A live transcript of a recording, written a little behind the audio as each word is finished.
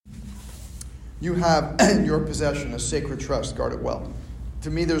You have in your possession a sacred trust. Guard it well. To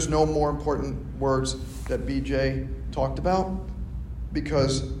me, there's no more important words that BJ talked about,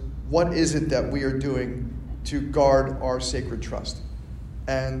 because what is it that we are doing to guard our sacred trust?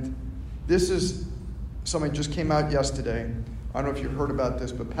 And this is something that just came out yesterday. I don't know if you heard about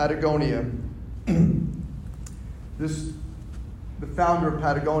this, but Patagonia, the founder of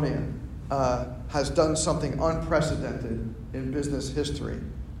Patagonia, has done something unprecedented in business history.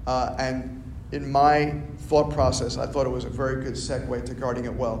 And in my thought process, I thought it was a very good segue to guarding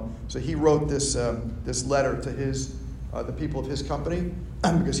it well. So he wrote this letter to the people of his company,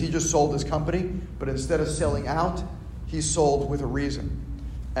 because he just sold his company, but instead of selling out, he sold with a reason.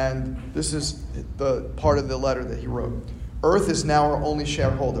 And this is the part of the letter that he wrote. Earth is now our only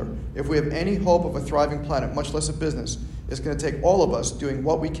shareholder. If we have any hope of a thriving planet, much less a business, it's going to take all of us doing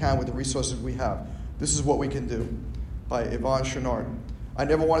what we can with the resources we have. This is what we can do. By Yvon Chouinard. I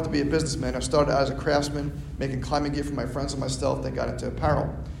never wanted to be a businessman. I started out as a craftsman, making climbing gear for my friends and myself, then got into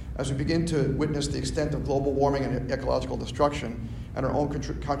apparel. As we begin to witness the extent of global warming and ecological destruction and our own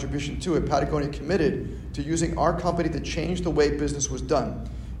contribution to it, Patagonia committed to using our company to change the way business was done.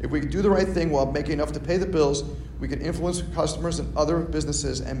 If we could do the right thing while making enough to pay the bills, we could influence customers and other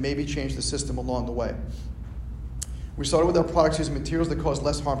businesses and maybe change the system along the way. We started with our products using materials that cause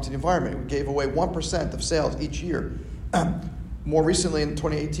less harm to the environment. We gave away 1% of sales each year. More recently, in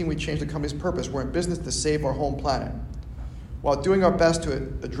 2018, we changed the company's purpose. We're in business to save our home planet. While doing our best to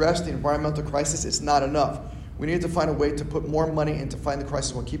address the environmental crisis, it's not enough. We needed to find a way to put more money into fighting the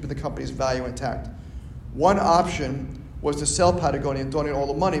crisis while keeping the company's value intact. One option was to sell Patagonia and donate all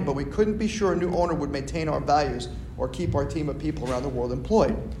the money, but we couldn't be sure a new owner would maintain our values or keep our team of people around the world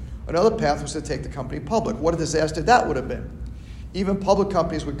employed. Another path was to take the company public. What a disaster that would have been. Even public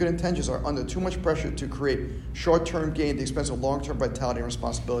companies with good intentions are under too much pressure to create short-term gain at the expense of long-term vitality and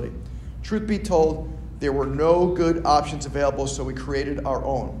responsibility. Truth be told, there were no good options available, so we created our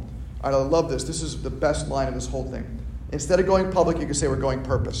own. And I love this. This is the best line of this whole thing. Instead of going public, you could say we're going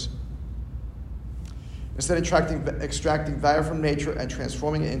purpose. Instead of extracting value from nature and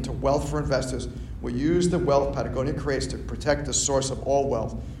transforming it into wealth for investors, we use the wealth Patagonia creates to protect the source of all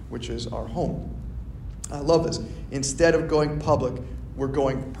wealth, which is our home. I love this. Instead of going public, we're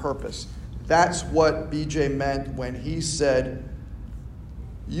going purpose. That's what BJ meant when he said,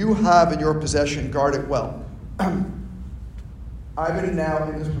 you have in your possession, guard it well. I've been now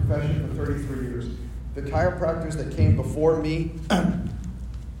in this profession for 33 years. The chiropractors that came before me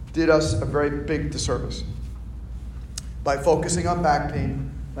did us a very big disservice by focusing on back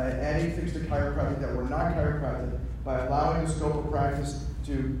pain, by adding things to chiropractic that were not chiropractic, by allowing the scope of practice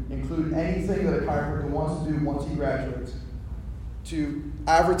to include anything that a chiropractor wants to do once he graduates, to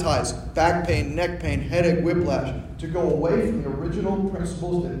advertise back pain, neck pain, headache, whiplash, to go away from the original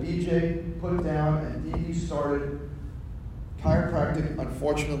principles that BJ put down and Dee started. Chiropractic,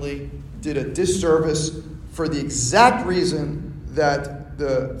 unfortunately, did a disservice for the exact reason that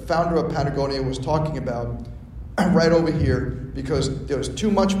the founder of Patagonia was talking about right over here, because there was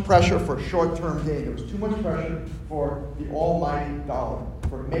too much pressure for short-term gain. There was too much pressure for the almighty dollar,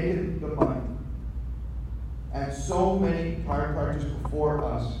 for making the money. And so many chiropractors before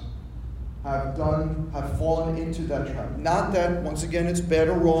us have fallen into that trap. Not that, once again, it's bad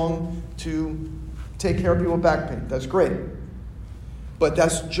or wrong to take care of people with back pain. That's great. But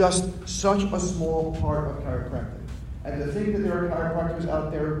that's just such a small part of chiropractic. And to think that there are chiropractors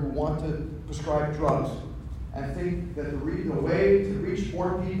out there who want to prescribe drugs and think that the way to reach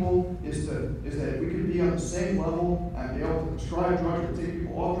more people is that we can be on the same level and be able to prescribe drugs or take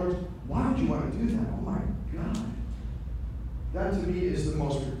people off drugs, why would you want to do that? Oh my God. That to me is the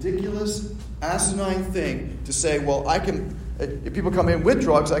most ridiculous, asinine thing to say, well, if people come in with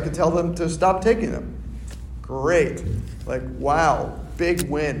drugs, I can tell them to stop taking them. Great. Like, wow, big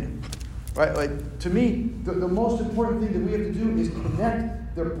win. Right? Like, to me, the most important thing that we have to do is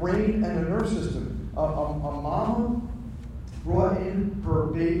connect the brain and the nerve system. A mama brought in her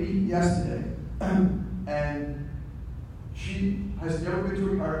baby yesterday, and she has never been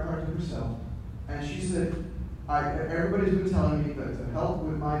to a chiropractor herself. And she said, everybody's been telling me that to help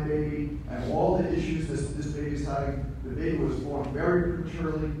with my baby and all the issues this baby's having, the baby was born very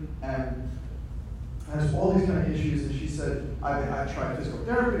prematurely and has all these kind of issues. And she said, I've tried physical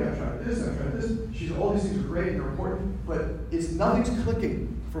therapy, I've tried this. She said, all these things are great and they're important, but nothing's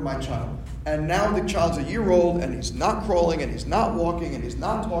clicking for my child. And now the child's a year old and he's not crawling and he's not walking and he's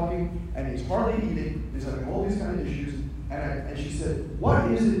not talking and he's hardly eating. He's having all these kind of issues. And she said, what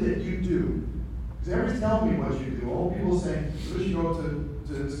is it that you do? Because everybody's telling me what you do. All people saying, you should go to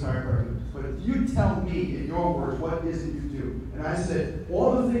this chiropractor. but you tell me in your words what is it you do. And I said,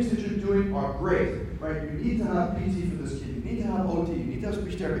 all the things that you're doing are great, right? You need to have PT for this kid. You need to have OT. You need to have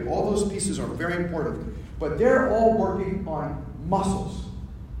speech therapy. All those pieces are very important. But they're all working on muscles.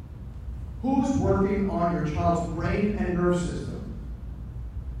 Who's working on your child's brain and nerve system?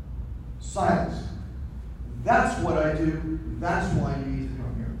 Science. That's what I do. That's why you need to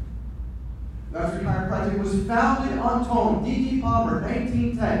come here. That's what chiropractic was founded on tone. D.T. Palmer,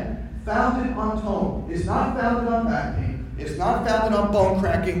 1910. Founded on tone. It's not founded on back pain. It's not founded on bone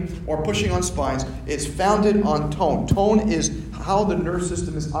cracking or pushing on spines. It's founded on tone. Tone is how the nerve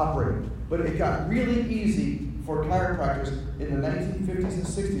system is operating. But it got really easy for chiropractors in the 1950s and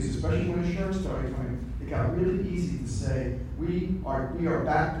 60s, especially when insurance started coming. It got really easy to say, we are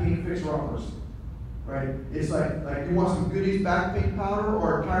back pain fixer-uppers. Right? It's like you want some goodies back pain powder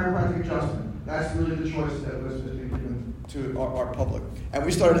or a chiropractic adjustment. That's really the choice that was been given to our public. And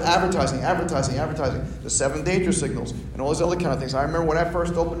we started advertising, the 7 danger signals, and all those other kind of things. I remember when I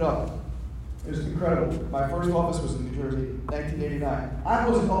first opened up, it was incredible. My first office was in New Jersey, 1989. I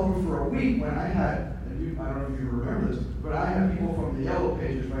wasn't open for a week when I had, I don't know if you remember this, but I had people from the Yellow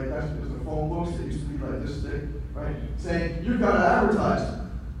Pages, right? That's because the phone books that used to be like this thick, right? Saying, you've got to advertise.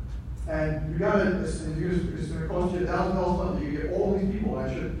 And you got to, it's going to cost you $1,000 a month. You get all these people.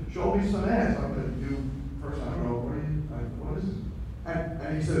 I should show me some ads. I'm going to do first. I don't know what is this?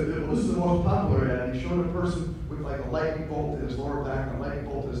 And he said, well, this is the most popular ad. And he showed a person with like a lightning bolt in his lower back and a lightning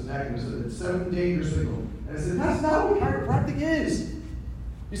bolt in his neck, and he said it's 7 danger signals. And I said, that's not what chiropractic is.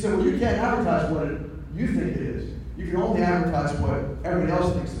 He said, well, you can't advertise what you think it is. You can only advertise what everybody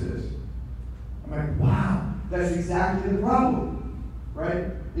else thinks it is. I'm like, wow, that's exactly the problem, right?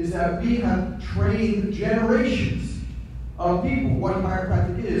 Is that we have trained generations of people what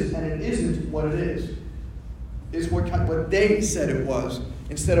chiropractic is, and it isn't what it is. It's what they said it was,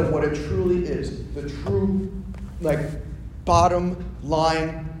 instead of what it truly is. The true, bottom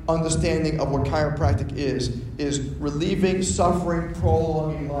line understanding of what chiropractic is relieving suffering,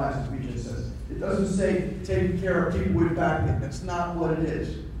 prolonging lives, as we just said. It doesn't say taking care of people with back pain. That's not what it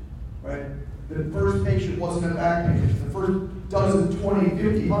is, right? The first patient wasn't a back pain patient. The first dozen, 20,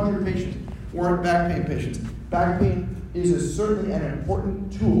 50, 100 patients weren't back pain patients. Back pain is certainly an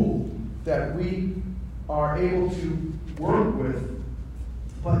important tool that we are able to work with,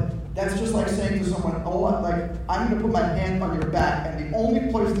 but that's just like saying to someone, oh, I'm going to put my hand on your back, and the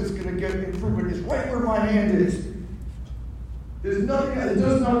only place that's going to get improvement is right where my hand is. There's nothing, it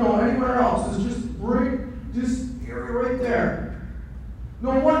does not go anywhere else. It's just right there.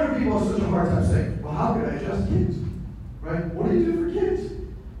 No wonder people have such a hard time saying, well, how could I adjust kids? Right? What do you do for kids?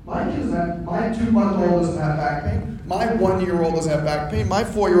 My 2-month-old doesn't have back pain. My 1-year-old doesn't have back pain. My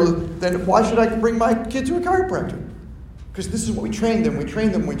 4-year-old, then why should I bring my kid to a chiropractor? Because this is what we train them.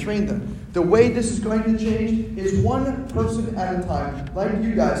 The way this is going to change is one person at a time, like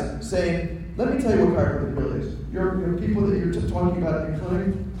you guys, saying, let me tell you what chiropractic really is. Your people that you're talking about in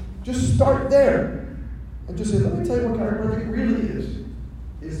clinic, just start there. And just say, let me tell you what chiropractic really is.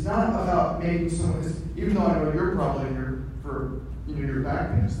 It's not about making someone, even though I know you're probably here for your back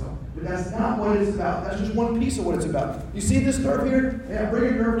pain and stuff, but that's not what it's about. That's just one piece of what it's about. You see this nerve here? Yeah, bring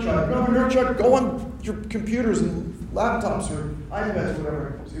a nerve chart. If you don't have a nerve chart, go on your computers and laptops or iPads,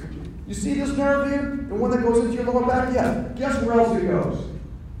 whatever. You see this nerve here? The one that goes into your lower back? Yeah. Guess where else it goes?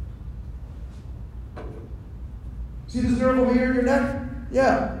 See this nerve over here in your neck?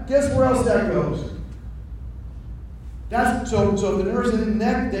 Yeah. Guess where else that goes? So the nerves in the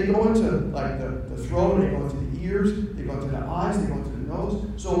neck, they go into the throat, they go into the ears, they go into the eyes, they go into the nose.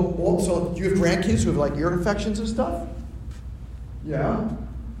 So do you have grandkids who have ear infections and stuff? Yeah.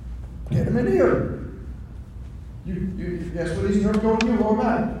 Get them in here. That's where these nerves go into your lower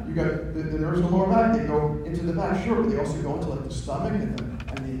back. You got the nerves in the lower back, they go into the back, sure, but they also go into the stomach and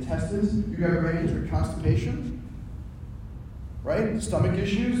the intestines. You got grandkids with constipation, right? Stomach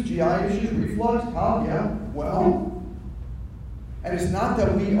issues, GI issues, reflux, yeah. Well, and it's not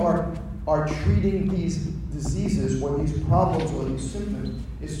that we are treating these diseases or these problems or these symptoms.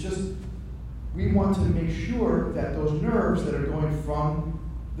 It's just we want to make sure that those nerves that are going from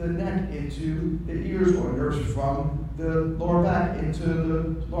the neck into the ears or nerves from the lower back into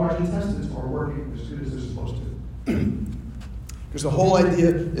the large intestines are working as good as they're supposed to. Because the whole idea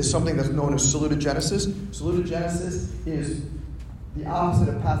is something that's known as salutogenesis. Salutogenesis is the opposite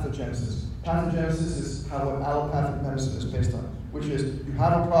of pathogenesis. Pathogenesis is how allopathic medicine is based on, which is you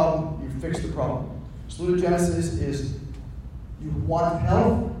have a problem, you fix the problem. Salutogenesis is you want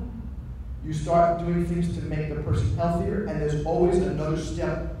health, you start doing things to make the person healthier, and there's always another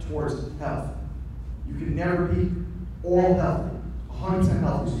step towards health. You can never be all healthy, 100%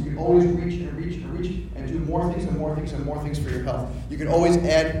 healthy. So you can always reach and reach and reach and do more things and more things and more things for your health. You can always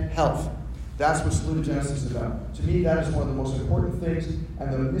add health. That's what salutogenesis is about. To me, that is one of the most important things,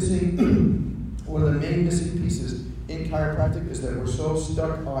 and the missing, one of the main missing pieces in chiropractic is that we're so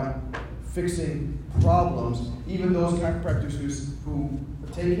stuck on fixing problems. Even those chiropractors who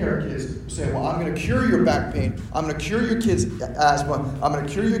take care of kids say, well, I'm going to cure your back pain. I'm going to cure your kids' asthma. I'm going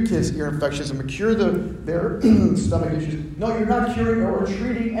to cure your kids' ear infections. I'm going to cure their stomach issues. No, you're not curing or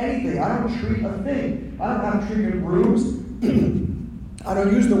treating anything. I don't treat a thing. I don't have treatment rooms. I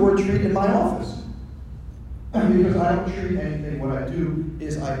don't use the word treat in my office. Because I don't treat anything. What I do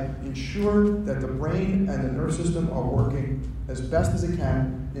is I ensure that the brain and the nerve system are working as best as it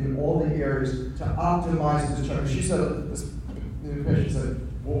can in all the areas to optimize this child. She said, the patient said,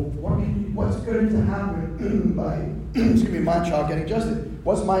 well, what's going to happen by my child getting adjusted?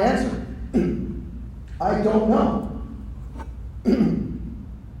 What's my answer? I don't know.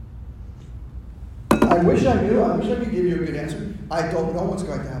 I wish I knew. I wish I could give you a good answer. I don't know what's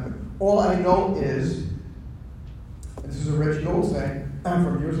going to happen. All I know is, and this is a Reggie Gold saying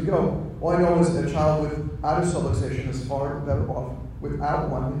from years ago, all I know is a child without a subluxation is far better off without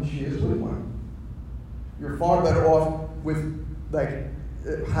one than she is with one. You're far better off with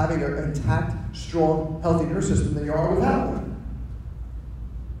having an intact, strong, healthy nervous system than you are without one.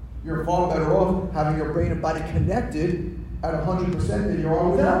 You're far better off having your brain and body connected at 100% than you are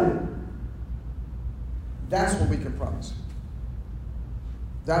without it. That's what we can promise.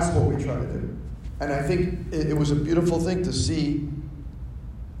 That's what we try to do. And I think it was a beautiful thing to see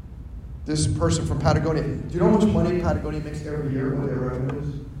this person from Patagonia. Do you know how much money Patagonia makes every year, what their revenue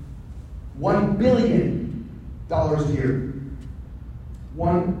is? $1 billion a year.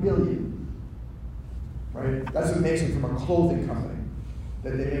 $1 billion. Right? That's amazing from a clothing company,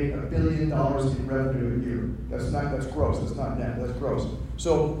 that they make $1 billion in revenue a year. That's gross. That's not net. That's gross.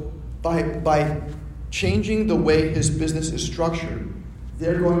 So by changing the way his business is structured,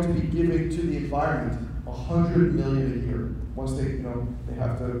 they're going to be giving to the environment $100 million a year. Once they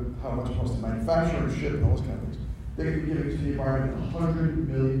have to, how much it costs to manufacture and ship and all those kind of things. They're going to be giving to the environment $100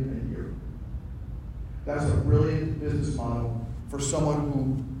 million a year. That's a brilliant business model for someone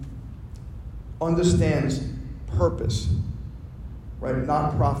who understands purpose, right?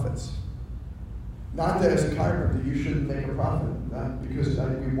 Not profits. Not that as a chiropractor you shouldn't make a profit, because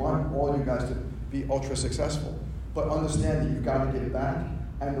we want all you guys to be ultra successful. But understand that you've got to give back,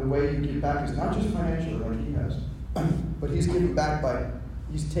 and the way you give back is not just financially like he has, but he's giving back by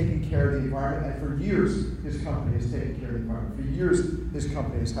he's taking care of the environment, and for years his company has taken care of the environment. For years his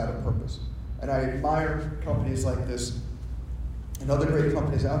company has had a purpose. And I admire companies like this and other great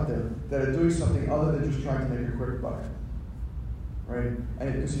companies out there that are doing something other than just trying to make a quick buck. Right?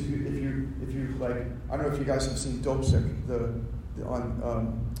 And because if you like, I don't know if you guys have seen Dope Sick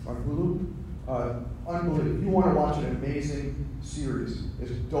on Hulu. Unbelievable. If you want to watch an amazing series,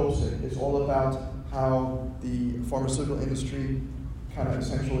 it's Dope Sick. It's all about how the pharmaceutical industry kind of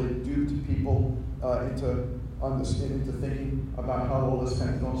essentially duped people into thinking about how all this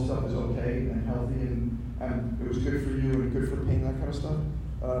fentanyl stuff is okay and healthy and it was good for you and good for pain, that kind of stuff.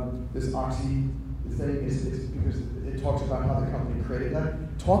 This Oxy thing is because it talks about how the company created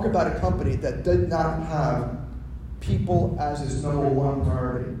that. Talk about a company that did not have people as its number one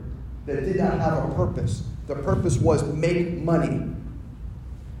priority, that did not have a purpose. The purpose was make money.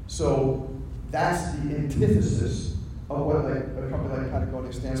 So that's the antithesis of what a company like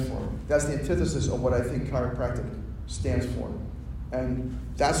Patagonia stands for. That's the antithesis of what I think chiropractic stands for. And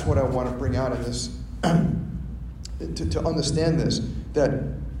that's what I want to bring out in this, to understand this, that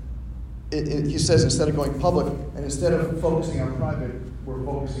he says instead of going public and instead of focusing on private, we're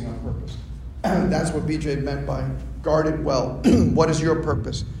focusing on purpose. That's what BJ meant by guard it well. What is your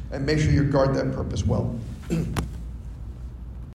purpose? And make sure you guard that purpose well.